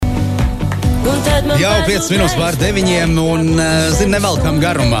Jau 5 minūtes pār 9 un, nevelkam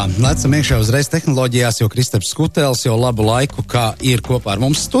garumā. Lecam iekšā uzreiz tehnoloģijās, jo Kristaps Skutels jau labu laiku, kā ir kopā ar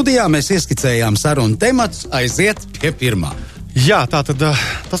mums studijā. Mēs ieskicējām sarunu temats, aiziet pie pirmā. Jā, tātad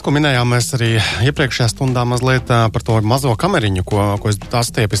tas, ko minējām mēs arī iepriekšējā stundā mazliet par to mazo kameriņu, ko es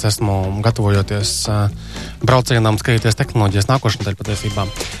astiepis esmu gatavojoties braucienām skatīties tehnoloģijas nākošajā daļā patiesībā.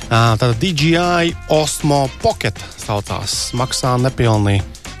 Tātad DJI Osmo Pocket saucās, maksā nepilnī,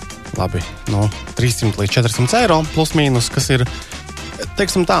 labi, 300 līdz 400 eiro plus mīnus, kas ir,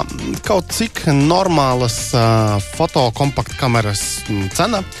 teiksim tā, kaut cik normālas fotokompakta kameras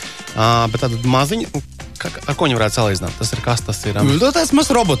cena, bet tātad maziņa. Ar ko viņi varētu salīdzināt? Tas ir kas, tas ir? Tas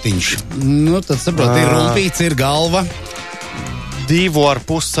mazs robotiņš. Tad saprot, ir rumpīts, ir galva.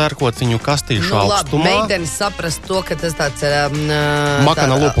 2,5 sērkociņu kastīšu augstumā. Meitenes saprast to, ka tas tāds ir...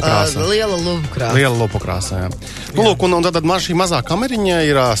 Makana lupu krāsa. Liela lupu krāsa. Liela lupu krāsa, jā. Lūk, un tad šī mazā kameriņa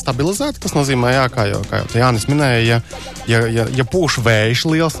ir stabilizēta. Tas nozīmē, jā, kā jau Jānis minēja, ja pūš vējš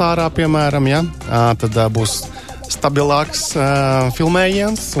liels ārā, piemēram, jā, tad būs stabilāks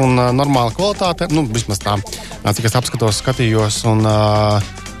filmējiens un normāla kvalitāte. Vismaz tā, cik es apskatos, skatījos. Un,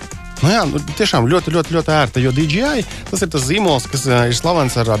 tiešām ļoti, ļoti, ļoti ērta, jo DJI tas ir tas zīmols, kas ir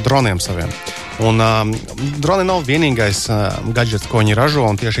slavens ar droniem saviem. Un droni nav vienīgais gadžets, ko viņi ražo,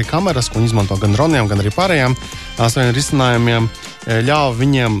 un tieši kameras, ko viņi izmanto gan droniem, gan arī pārējām saviem risinājumiem, ļauj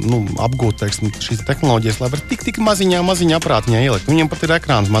viņiem apgūt, teiksim, šīs tehnoloģijas, lai var tik maziņā aparātiņā ielikt. Viņiem pat ir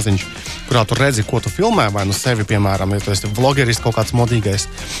ekrāns maziņš, kurā tu redzi, ko tu filmē, vai sevi, piemēram, ja tu esi vlogeris kaut kāds modīgais.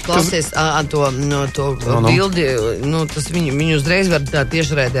 Klausies, to bildi, tas viņu uzreiz var tā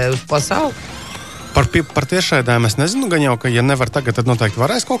tiešraidē uz pasauli. Par tiešraidēm es nezinu, gan jau, ka ja nevar tagad, tad noteikti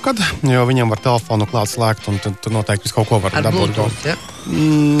varēs kaut kad, jo viņam var telefonu klāt slēgt, un tad noteikti visu kaut ko var dabūt. Bluetooth, ja?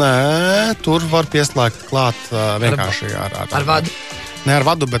 Nē, tur var pieslēgt klāt vienkārši ar vadu. Ne ar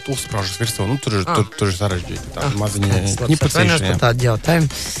vadu, bet uzspraužas virsū. Tur ir sarežģīti. Tādi maziņi ņipacīši. Tādi jautājumi.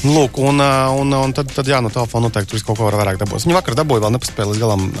 Lūk, un tad no telefona noteikti visu kaut ko var vairāk dabūt. Viņi vakar dabūja, vēl nepaspēja līdz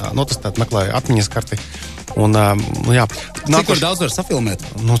galam notestēt, meklēja atmiņas karti. Un, jā. Cik daudz var safilmēt?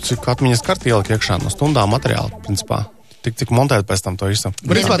 Cik atmiņas karti ielika iekšā no stundām materiāli, principā. Cik montēt pēc tam to visu.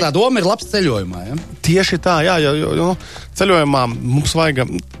 Principā tā doma ir labs ceļojumā, ja? Tieši tā, jā, jo ceļojumā mums vajag...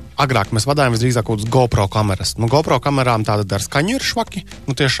 Agrāk mēs vadājām visdrīzāk kaut kādas GoPro kameras. GoPro kamerām tāda ar skaņu ir švaki,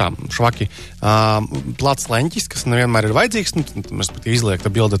 tiešām švaki. Plats leņķis, kas nevienmēr ir vajadzīgs, mēs pat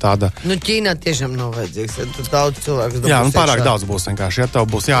izliekta bilde tāda. Ķīnā tiešām nav vajadzīgs, tur daudz cilvēku. Jā, pārāk daudz būs vienkārši, ja tev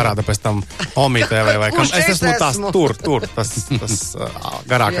būs jārāda pēc tam omītē vai kam. Es esmu tās tur, tas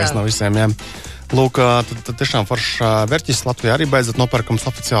garākais no visiem, jā. Lūk, tad tiešām foršs vērķis Latvijā arī beidzot nopērkams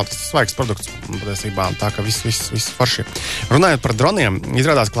oficiāli. Tas svaigs produkts, patiesībā, tā ka viss forši. Runājot par droniem,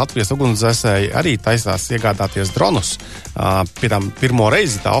 izrādās, ka Latvijas ugunsdzēsēji arī taisās iegādāties dronus. Pie tām pirmo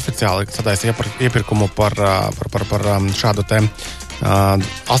reizi tā oficiāli sataisa iepirkumu par šādu te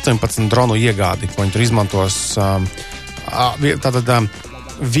 18 dronu iegādi, ko viņi tur izmantos. Tātad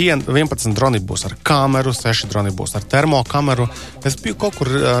 11 droni būs ar kameru, 6 droni būs ar termokameru. Es biju kaut kur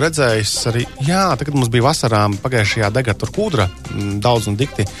redzējis arī, tagad mums bija vasarā pagājušajā degā tur kūdra, daudz un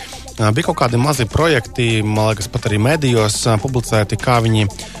dikti. Bija kaut kādi mazi projekti, man liekas, pat arī medijos publicēti, kā viņi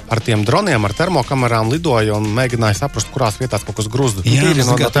ar tiem droniem, ar termokamerām lidoja un mēģināja saprast, kurās vietās kaut kas gruzdu. Jā,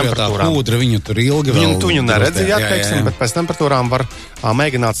 no temperatūrām. Tā kūdra viņu tur ilgi vēl. Viņu neredzēja, teiksim, bet pēc temperatūrām var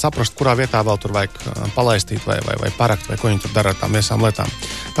mēģināt saprast, kurā vietā vēl tur vajag palaistīt vai parakt, vai ko viņi tur dara ar tām viesām lietām.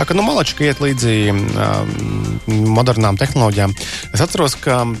 Tā ka, malački iet līdzi modernām tehnoloģijām. Es atceros,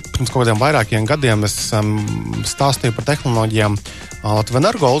 ka pirms kaut kādiem vairākiem gadiem es stāstīju par tehnoloģijām Latvijas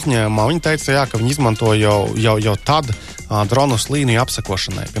energo uzņēmumā. Viņi teica, ka viņi izmanto jau tad dronus līniju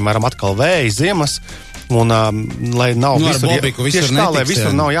apsekošanai. Piemēram, atkal vēja, ziemas. Un, lai nav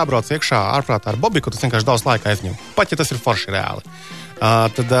visur nav jābrauc iekšā ārprātā ar bobiku, tas vienkārši daudz laika aizņem. Pat, ja tas ir forši reāli.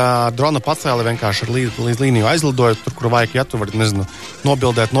 Tad drona pacēli vienkārši ar līdz līniju aizlidoja, tur, kur vajag, ja tu vari,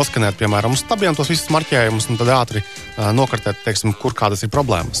 nobildēt, noskanēt, piemēram, uz stabiem tos visus marķējumus un tad ātri nokartēt, teiksim, kur kādas ir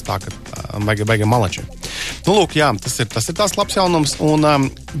problēmas. Tā, ka beiga malači. Lūk, jā, tas ir tās labs jaunums. Un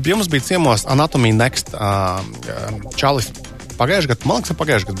mums bija ciemos Anatomy Next čalis pagājušajā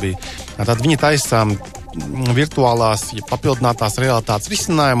gadā bija. Tad viņi taisa virtuālās, papildinātās realitātes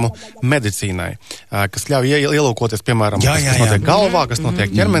risinājumu medicīnai, kas ļauj ielūkoties, piemēram, kas notiek galvā, kas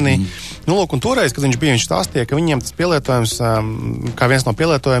notiek ķermenī. Lūk, un toreiz, kad viņš stāstīja, ka viņiem tas pielietojums, kā viens no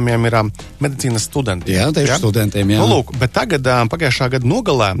pielietojumiem ir medicīnas studenti. Jā, tieši studentiem, jā. Lūk, bet tagad, pagājušā gada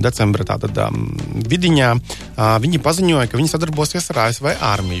nogalē, decembra tātad vidiņā, viņi paziņoja, ka viņi sadarbosies ar ASV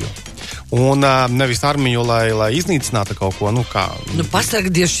armiju. Un nevis armiju, lai iznīcinātu kaut ko,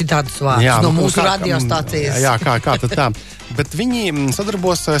 pasargdies šitādus vārdus no mūsu radiostācijas. Jā, kā tad tā. Bet viņi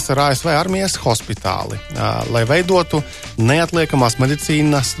sadarbosies ar ASV armijas hospitāli, lai veidotu neatliekamās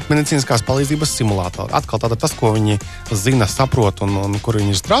medicīniskās palīdzības simulātoru. Atkal tātad tas, ko viņi zina, saprot un kur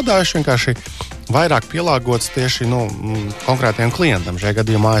viņi ir strādājuši, vienkārši vairāk pielāgots tieši konkrētiem klientam, šajā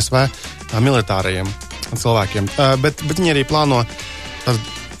gadījumā ASV militārajiem cilvēkiem. Bet viņi arī plāno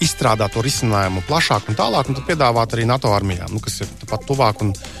izstrādāt to risinājumu plašāk un tālāk, un tad piedāvāt arī NATO armijām, kas ir pat tuvāk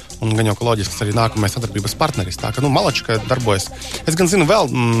un gan jau loģisks arī nākamais sadarbības partneris. Tā ka, Malačika darbojas. Es gan zinu vēl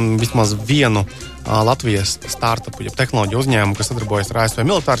vismaz vienu Latvijas startupu, tehnoloģiju uzņēmumu, kas sadarbojas ar ASV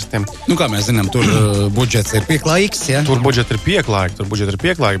militāristiem. Kā mēs zinām, tur budžets ir pieklājīgs, ja? Tur budžeti ir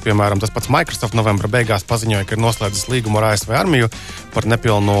pieklājīgi. Piemēram, tas pats Microsoft novembra beigās paziņoja, ka ir noslēdzis līgumu ar ASV armiju par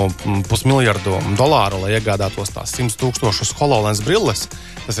nepilnu $500 miljonu, lai iegādātos tās 100,000 HoloLens brilles.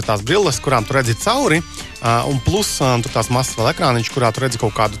 Tas ir tās brilles, kurām tu redzi cauri, un plus tur tās mazas vēl ekrāniņš, kurā tu redzi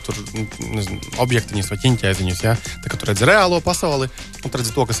kaut kādu tur, objektiņus vai ķiņķēziņus, ja? Tā kā tu redzi reālo pasauli, un tu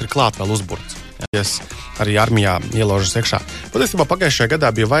redzi to, kas ir klāt vēl uzburts. Es arī armijā ielaužas iekšā. Patiesībā pagājušajā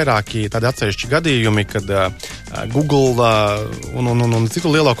gadā bija vairāki tādi atsevišķi gadījumi, kad Google un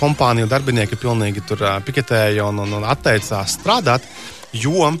citu lielo kompāniju darbinieki pilnīgi tur piketēja un atteicās strādāt,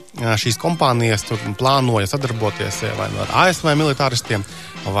 jo šīs kompānijas tur plānoja sadarboties vai ar ASV militāristiem,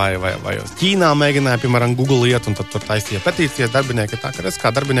 vai Ķīnā mēģināja, piemēram, Google iet, un tad tur taisīja petīcijas darbinieki. Tā kā redz,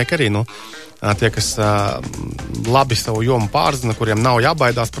 kā darbinieki arī, tie, kas labi savu jomu pārzina, kuriem nav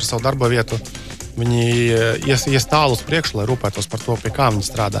jābaidās par savu darba vietu, viņi ies tālu uz priekšu, lai rūpētos par to, pie kā viņi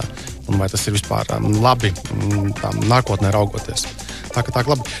strādā, un vai tas ir vispār labi nākotnē raugoties. Tā kā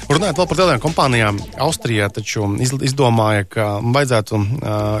labi. Runājot vēl par lielajām kompānijām, Austrija taču izdomāja, ka vajadzētu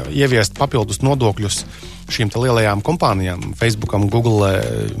ieviest papildus nodokļus šīm lielajām kompānijām, Facebookam, Google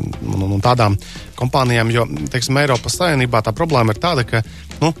un tādām kompānijām, jo, teiksim, Eiropas Savienībā tā problēma ir tāda, ka,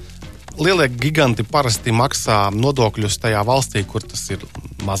 lielie giganti parasti maksā nodokļus tajā valstī, kur tas ir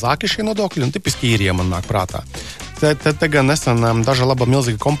mazāki šie nodokļi, un tipiski īrija man nāk prātā. Te gan nesen daža laba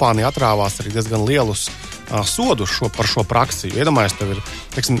milzīga kompānija atrāvās arī diezgan lielus sodus par šo praksi. Iedomājies, tev ir,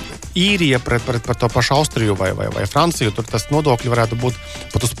 teiksim, īrija pret to pašu Austriju vai Franciju, tur tas nodokļi varētu būt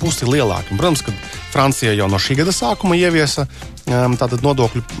pat uz pusi lielāki. Protams, ka Francija jau no šī gada sākuma ieviesa tātad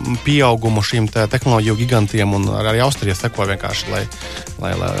nodokļu pieaugumu šīm tehnoloģiju gigantiem, un arī Austrija seko vienkārši,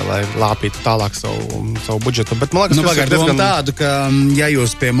 lai lāpītu tālāk savu budžetu. Bet man liekas, tas ir diezgan tādu, ka ja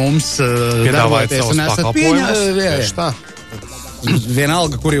jūs pie mums piedāvājat savus pakalpojumus, tieši tā.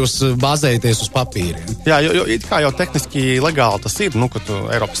 Vienalga, kur jūs bāzējaties uz papīriem. Jā, jo it kā jau tehniski legāli tas ir, ka tu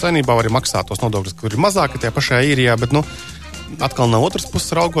Eiropas Savienībā vari maksāt tos nodokļus, kur ir mazāki tie pašajā īrijā, bet, atkal no otras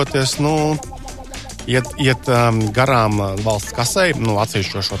puses raugoties, iet garām valsts kasei,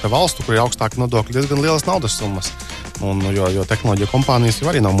 atsevišķo šo te valstu, kur ir augstāki nodokļi, diezgan lielas naudas summas. Jo tehnoloģija kompānijas jau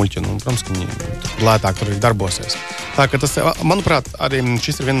arī nav muļķi, protams, ka viņi lētāk tur arī darbosies. Tā ka tas, manuprāt, arī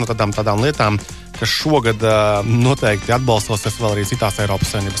šis ir viena no tādām lietām, kas šogad noteikti atbalstosies vēl arī citās Eiropas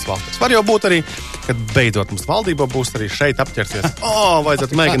Savienības valstīs. Var jau būt arī, kad beidzot mums valdība būs arī šeit apķersies.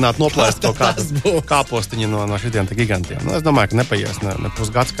 Vajadzētu mēģināt noplēst kaut kādu kāpostiņu no šitiem te gigantiem. Es domāju, ka nepaies ne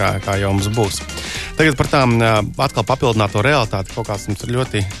pusgads, kā jau mums būs. Tagad par tām atkal papildināto realitāti. Kaut kāds mums ir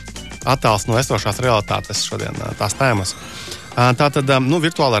ļoti attāls no esošās realitātes šodien tās tēmas. Tātad,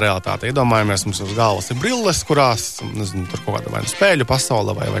 virtuālā realitāte. Iedomājamies, mums uz galvas ir brilles, kurās, tur kaut kāda vai spēļu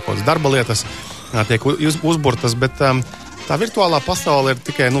pasaule vai kaut kādas darba lietas tiek uzburtas, bet tā virtuālā pasaule ir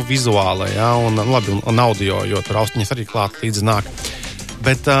tikai, vizuāla, ja, un audio, jo tur austiņas arī klāt līdzi nāk.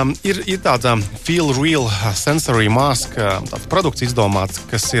 Bet ir tāda feel real sensory mask, tāds produkts izdomāts,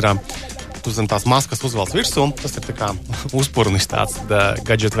 kas ir, tu zini, tās maskas uzvelc virsū, un tas ir tā kā uzpurnis tāds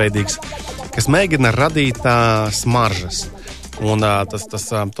gadžetveidīgs, kas mēģina radīt smaržas. Un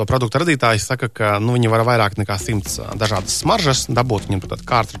to produktu radītājs saka, ka viņi var vairāk nekā 100 dažādas smaržas dabūt, viņam tur tāda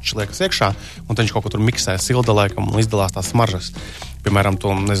kārtriča liekas iekšā, un viņš kaut ko tur miksē silda laikam un izdalās tās smaržas. Piemēram, tu,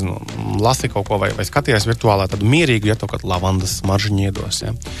 lasi kaut ko vai skaties virtuālā tādu mierīgu, ja kaut kādu lavandas smaržu iedos,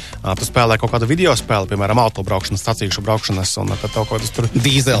 ja. Tu spēlē kaut kādu video spēli, piemēram, autobraukšanas, sacīkšu braukšanas, un tad kaut kādas tur...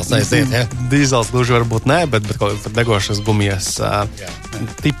 Dīzels aiziet, ja? Dīzels gluži varbūt nē, bet kaut kādas degošas gumijas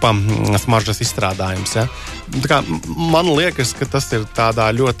tipa smaržas izstrādājums, ja. Tā kā man liekas, ka tas ir tādā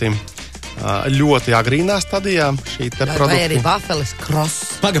ļoti ļoti agrīnā stadijā. Šī te produkta. Vai arī vafeles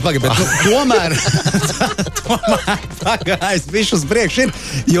cross. Paga, bet tomēr pagājis bišķi uz priekšu ir,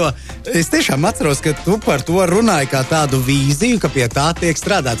 jo es tiešām atceros, ka tu par to runāji kā tādu vīziju, ka pie tā tiek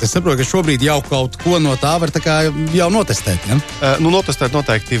strādāts. Es saprotu, ka šobrīd jau kaut ko no tā var tā kā jau notestēt, ja? Notestēt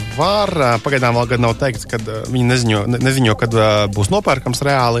noteikti var. Pagaidām vēl gan nav teikts, kad viņi neziņo, kad būs nopērkams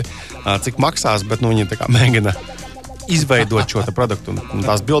reāli, cik maksās, bet viņi tā kā mēģina izveidot šo te produktu. Un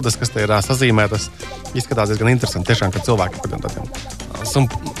tās bildes, kas te ir sazīmētas, izskatās diezgan interesanti. Tiešām, kad cilvēki par tādiem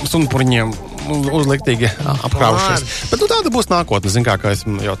sunpuriņiem uzliktīgi apkrāvušies. Bet tāda būs nākotne. Zin kā es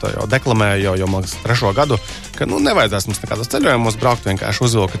jau deklamēju jau man 3. gadu, ka nevajadzēs mums nekādos ceļojumos braukt, vienkārši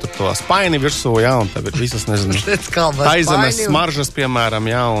uzvilkt tur to spaini virsū, jā, un tev ir visas, taizemes smaržas, piemēram,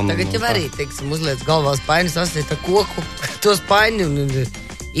 jā. Tagad jau arī, teiksim, uzliec galvā spaini, sasniegt koku, to spaini,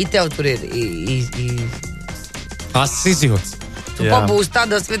 un tev tur ir tas izjūts. Tu pabūsi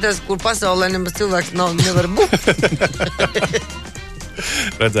tādās vietās, kur pasaulē nemaz cilvēks nevar būt.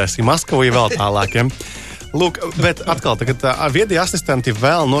 Redzēsim Maskavu vēl tālākiem. Lūk, bet atkal tagad viedie asistenti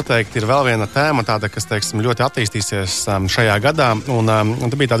vēl noteikti ir vēl viena tēma tāda, kas, teiksim, ļoti attīstīsies šajā gadā. Un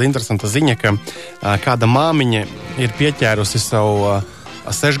tā bija tāda interesanta ziņa, ka kāda māmiņa ir pieķērusi savu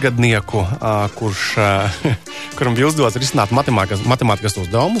 6-gadnieku, kuram bija uzdots risināt matemātikas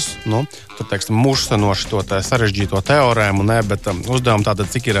uzdevumus. Tur, teiksim, mūžsanoši to sarežģīto teorēmu, bet uzdevumu tāda,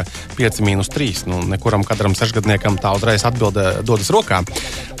 cik ir 5 - 3. Nekuram katram 6-gadniekam tā uzreiz atbilde dodas rokā.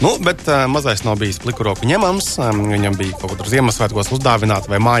 Bet mazais nav bijis pliku roku ņemams. Viņam bija kaut kur Ziemassvētkos uzdāvināta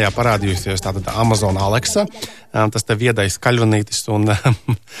vai mājā parādījusies tāda Amazon Alexa. Tas te viedais kaļvanītis, un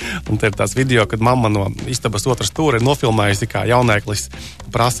te ir tāds video, kad mamma no istabas otras stūra ir nofilmējusi, kā jaunēklis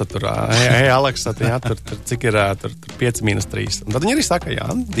prasa tur, Alexa, tur cik ir 5 - 3. Un tad viņi arī saka,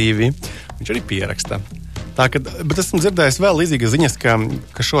 2. Viņš arī pieraksta. Bet esmu dzirdējis vēl līdzīgas ziņas,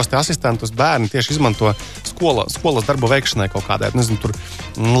 ka šos te asistentus bērni tieši izmanto skolas darbu veikšanai kaut kādai, tur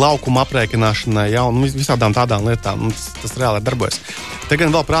laukuma aprēķināšanai, un visādām tādām lietām. Tas reāli darbojas. Te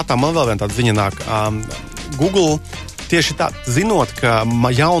gan vēl prātā man vēl viena tāda ziņa nāk. Google tieši tā, zinot, ka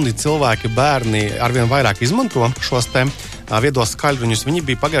jauni cilvēki, bērni arvien vairāk izmanto šos te viedos skaļruņus, viņi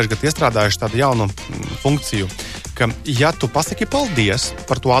bija pagājuši gadu iestrādājuši tādu jaunu funkciju, ka, ja tu pasaki paldies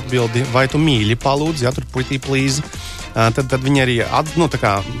par to atbildi, vai tu mīļi palūdzi, tur pretty please, tad viņi arī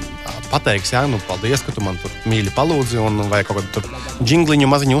pateiks, paldies, ka tu man tur mīļi palūdzi, vai kaut kādu tur džingliņu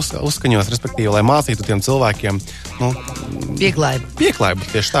maziņu uzskaņos, respektīvi, lai mācītu tiem cilvēkiem, Pieklaibu,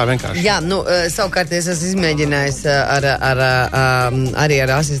 tieši tā vienkārši. Jā, savukārt es esmu izmēģinājis arī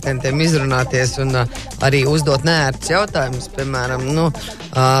ar asistentiem izrunāties un arī uzdot neērts jautājumus. Piemēram,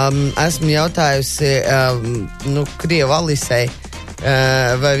 esmu jautājusi Krievu Alisei,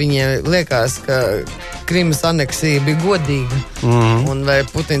 vai viņai liekas, ka Krimas aneksija bija godīga, un vai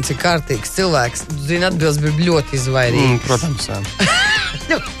Putins ir kārtīgs cilvēks. Zini, atbildes bija ļoti izvairīgas. Protams,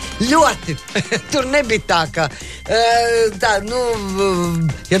 jā. Ļoti. Tur nebija tā, ka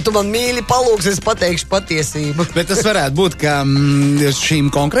ja tu man mīļi palūgs, es pateikšu patiesību. Bet tas varētu būt, ka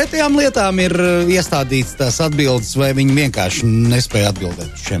šīm konkrētajām lietām ir iestādīts tās atbildes, vai viņi vienkārši nespēja atbildēt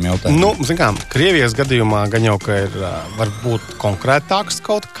uz šiem jautājumiem? Zin kā, Krievijas gadījumā gan jau, ka ir varbūt konkrētāks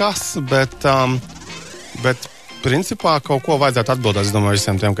kaut kas, bet principā kaut ko vajadzētu atbildēt, es domāju,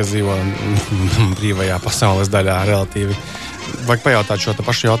 visiem tiem, kas dzīvo brīvajā pasaules daļā relatīvi. Vajag pajautāt šo te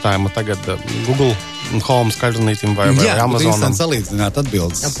pašu jautājumu tagad Google Home skaļrunītim vai Amazonam. Jā, salīdzināt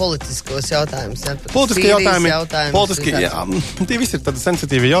atbildes. Politiskos jautājumus. Politiskie jautājumi. Tie visi ir tādi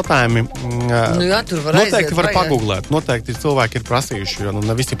sensitīvi jautājumi. Tur var noteikti var pagooglēt. Noteikti cilvēki ir prasījuši, jo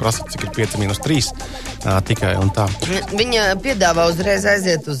ne visi prasa, cik ir 5 - 3 tikai un tā. Viņa piedāvā uzreiz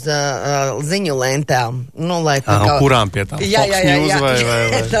aiziet uz ziņu lentām. Kurām pie tām? Fox News vai?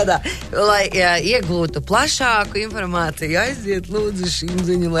 Tādā, lai iegūtu plašāku informāciju, aiziet lūdzu šīm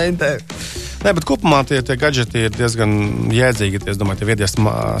ziņu lentēm. Nē, bet kopumā tie gadžeti ir diezgan jēdzīgi, es domāju, tie viedies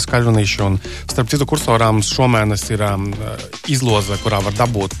skaļrunīši, un starp citu kursorām šomēnes ir izloze, kurā var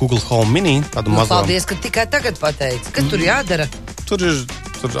dabūt Google Home Mini, tādu mazo. Paldies, ka tikai tagad pateici. Kas tur jādara? Tur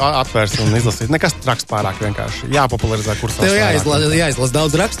atvērs un izlasīt. Nekas traks pārāk vienkārši. Jāpopularizē kursors. Tev jāizlas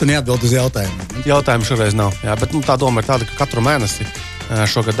daudz rakstu un jāatbild uz jautājumu. Jautājumu šoreiz nav, jā, bet tā doma ir tāda, ka katru mēnesi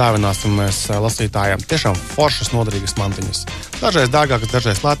šogad dāvināsim mēs lasītājiem tiešām foršas, noderīgas mantiņas. Dažreiz dārgākas,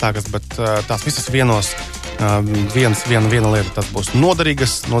 dažreiz lētākas, bet tās visas vienos viena lieta, tas būs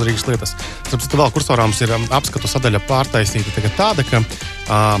noderīgas lietas. Tāpēc vēl kursorām ir apskatu sadaļa pārtaisīta tagad tāda, ka,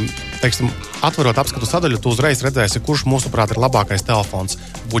 teiksim, atverot apskatu sadaļu, tu uzreiz redzēsi, kurš mūsuprāt ir labākais telefons.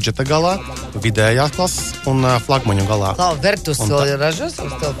 Budžeta galā, vidējās klases un flagmaņu galā. Vertus vēl ražos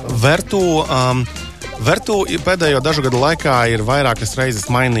uz telefonu? Vertu pēdējo dažu gadu laikā ir vairākas reizes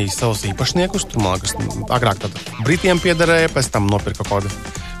mainījis savus īpašniekus. Tur, man liekas, agrāk tad Britiem piederēja, pēc tam nopirka kaut kādu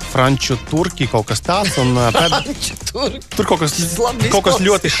franču turki, kaut kas tāds. Un, tur kaut kas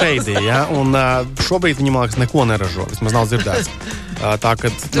ļoti šeidī, ja? Un šobrīd viņi, man liekas, neko neražo. Vismaz nav dzirdēts. Tā,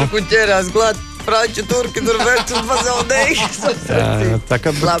 kad, tur, kur ķērās glāt franču turki, tur Vertus pazaudējis.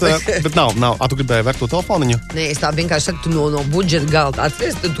 Bet nav. Tu gribēji Vertu telefoniņu? Nē, es tā vienkārši saku, tu no budžeta galda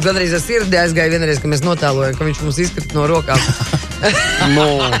atceries. Tu gandrīz ar sirdi aizgāji vienreiz, ka mēs notēlojam, ka viņš mums izkrita no rokām.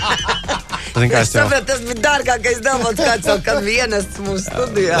 Es sapratu, tas bija dārgākais dēlots, kāds vēl kad vienas mūsu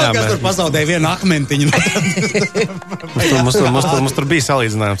studijā. Kas tur pazaudēja vienu akmentiņu. Mums tur bija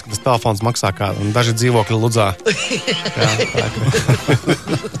salīdzinājums, ka tas telefons maksā kā daži dzīvokļi Ludzā.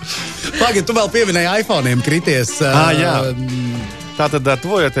 Pagad, tu vēl pieminēji iPhone'iem krities. Jā. Tātad,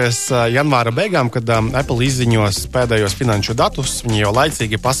 tuvojoties janvāra beigām, kad Apple izziņos pēdējos finanšu datus, viņi jau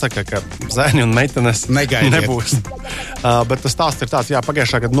laicīgi pasaka, ka zēni un meitenes nebūs. Bet tas stāsts ir tāds,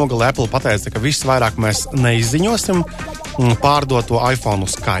 pagājušā gada nogalē Apple pateica, ka viss vairāk mēs neizziņosim pārdoto iPhone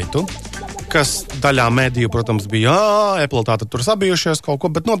skaitu, kas daļā mēdīju, protams, bija Apple tātad tur sabijušies kaut ko,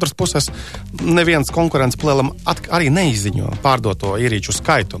 bet no otras puses neviens konkurences plēlam arī neizziņo pārdoto ierīču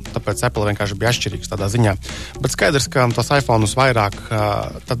skaitu, tāpēc Apple vienkārši bija atšķirīgs tādā ziņā. Bet skaidrs, ka tas iPhone'us vairāk,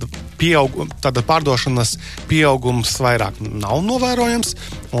 tad pārdošanas pieaugums vairāk nav novērojams,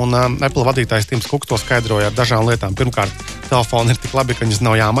 un Apple vadītājs Tims Kuks to skaidroja ar dažām lietām. Pirmkārt, telefoni ir tik labi, ka viņas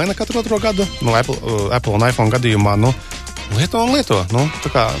nav jāmaina katru otro gadu. Apple un iPhone gadījumā, lieto. Tā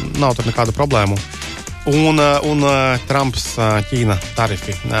kā nav tur nekādu problēmu. Un Trumps Ķīna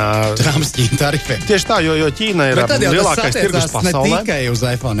tarifi. Trumps-Ķīna tarifi. Tieši tā, jo Ķīna ir lielākais tirgus pasaulē. Ne tikai uz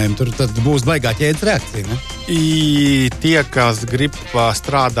iPhone'iem, tur tad būs baigā ķēdes reakcija, ne? Tie, kas grib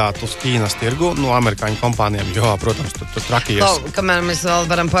strādāt uz Ķīnas tirgu, no amerikāņu kompānijām, jo, protams, tur trakies. Kamēr mēs vēl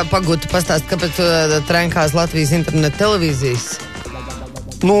varam pagūt pastāst, kāpēc trenkās Latvijas internet televīzijas?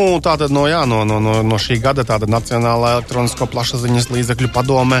 Tātad no šī gada tāda Nacionālā elektronisko plašsaziņas līdzekļu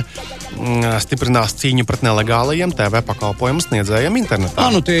padome stiprinās cīņu pret nelegālajiem TV pakalpojumu sniedzējiem internetā.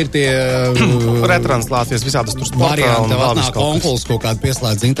 Tie ir tie retranslācijas visādas tur sportā varianti, un vēl visu konkuls kaut kādu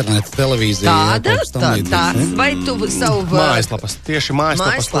pieslēdz interneta televīziju. Tāds, vai tu savu... Mājaslapas,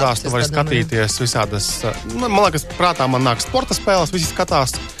 kurās tu vari skatīties visādas, man liekas, prātā man nāk sporta spēles, visi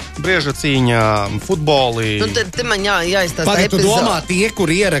skatās, brieža cīņa, futboli. Te man jāizstāsta epizode. Tu domā, tie, kur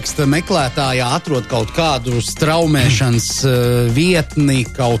ieraksta meklētājā atrod kaut kādu straumēšanas vietni,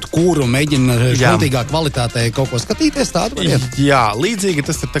 kaut kuru mēģina šūtīgā kvalitātē kaut ko skatīties, tādu variet? Jā, līdzīgi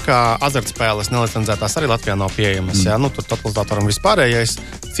tas ir tā kā azartspēles nelicenzētās arī Latvijā nav pieejamas. Tur totalizatoram vispārējais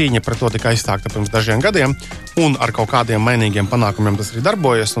cīņa pret to tika aizsākta pirms dažiem gadiem, un ar kaut kādiem mainīgiem panākumiem tas arī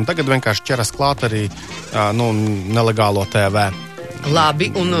darbojas, un tagad vienkārši ķeras klāt arī nelegālo TV. Labi,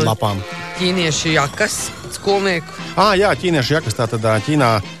 un lapām. Ķīniešu jakas skolnieku? Jā, ķīniešu jakas, tātad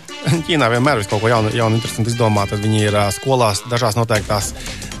Ķīnā vienmēr visu kaut ko jaunu interesantu izdomā, tad viņi ir skolās dažās noteiktās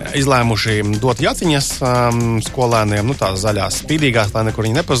izlēmuši dot jaciņas skolēniem, tās zaļās spīdīgās, lai nekur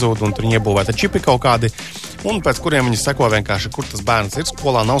viņi nepazūd, un tur viņi iebūvēta čipi kaut kādi, un pēc kuriem viņi seko vienkārši, kur tas bērns ir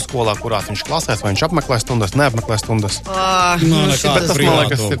skolā, nav skolā, kurās viņš klasēs, vai viņš apmeklē stundas, neapmeklē stundas. Bet tas, man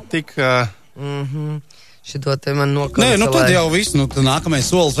liekas, ir tik... Šito te man nokancelē. Nē, tad jau viss, nākamais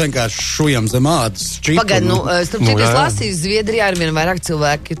solis vienkārši šujam zem ādas čipu. Pagaid, starp citu, es lasīju, Zviedrijā ir vien vairāk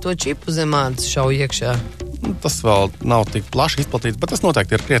cilvēki to čipu zem ādas šauj iekšā. Tas vēl nav tik plaši izplatīts, bet tas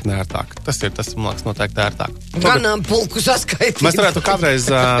noteikti ir krietni ērtāk. Tas, man liekas, noteikti ērtāk. Ganam pulku saskaitīt. Mēs varētu kādreiz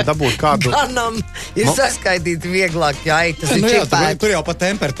dabūt kādu... Ganam ir saskaitīt vieglāk, tas ir čipēts. Tur jau pa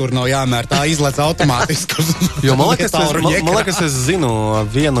temperatūru nav jāmēr, tā izlec automātiski. Jo man liekas, es zinu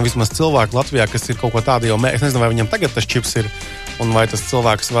vienu vismaz cilvēku Latvijā, kas ir kaut ko tādu jau es nezinu, vai viņam tagad tas čips ir, un vai tas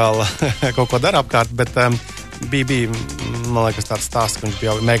cilvēks vēl kaut ko dara apkārt, bet bija, man liekas, tāds stāsts, ka viņš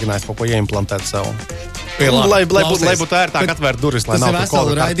bija mēģinājis kaut ko ieimplantēt sev. Lai būtu ērtāk atvērt durvis, lai nav tur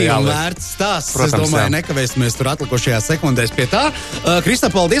veselu raidījumu vērts stāsts. Es domāju, nekavēsimies tur atlikušajās sekundēs pie tā. Krista,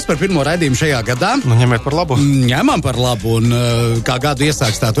 paldies par pirmo raidījumu šajā gadā. Ņemiet par labu. Ņemam par labu, un kā gadu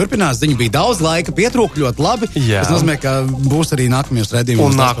iesāks tā turpinās. Ziņa bija daudz laika, pietrūk ļoti labi. Jā. Tas nozīmē, ka būs arī nākamajos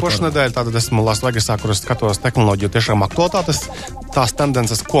raidījumos. Un nākošu nedēļu tātad esmu Las Vegasā, kur es skatos tehnoloģiju tiešām aktualitātes, tās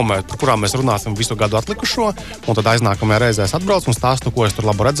tendences, par kurām mēs runāsim visu gadu atlikušo, un tad aiznākamajā reizē es atbraucu un stāstu, ko es tur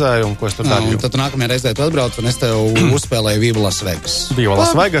labu redzēju un ko es tur darīju. Tad nākamajā reizē tu atbrauc, un es tev uzspēlēju Viva Las Vegas. Viva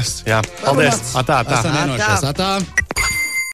Las Vegas, jā. Paldies. Atā. Atā.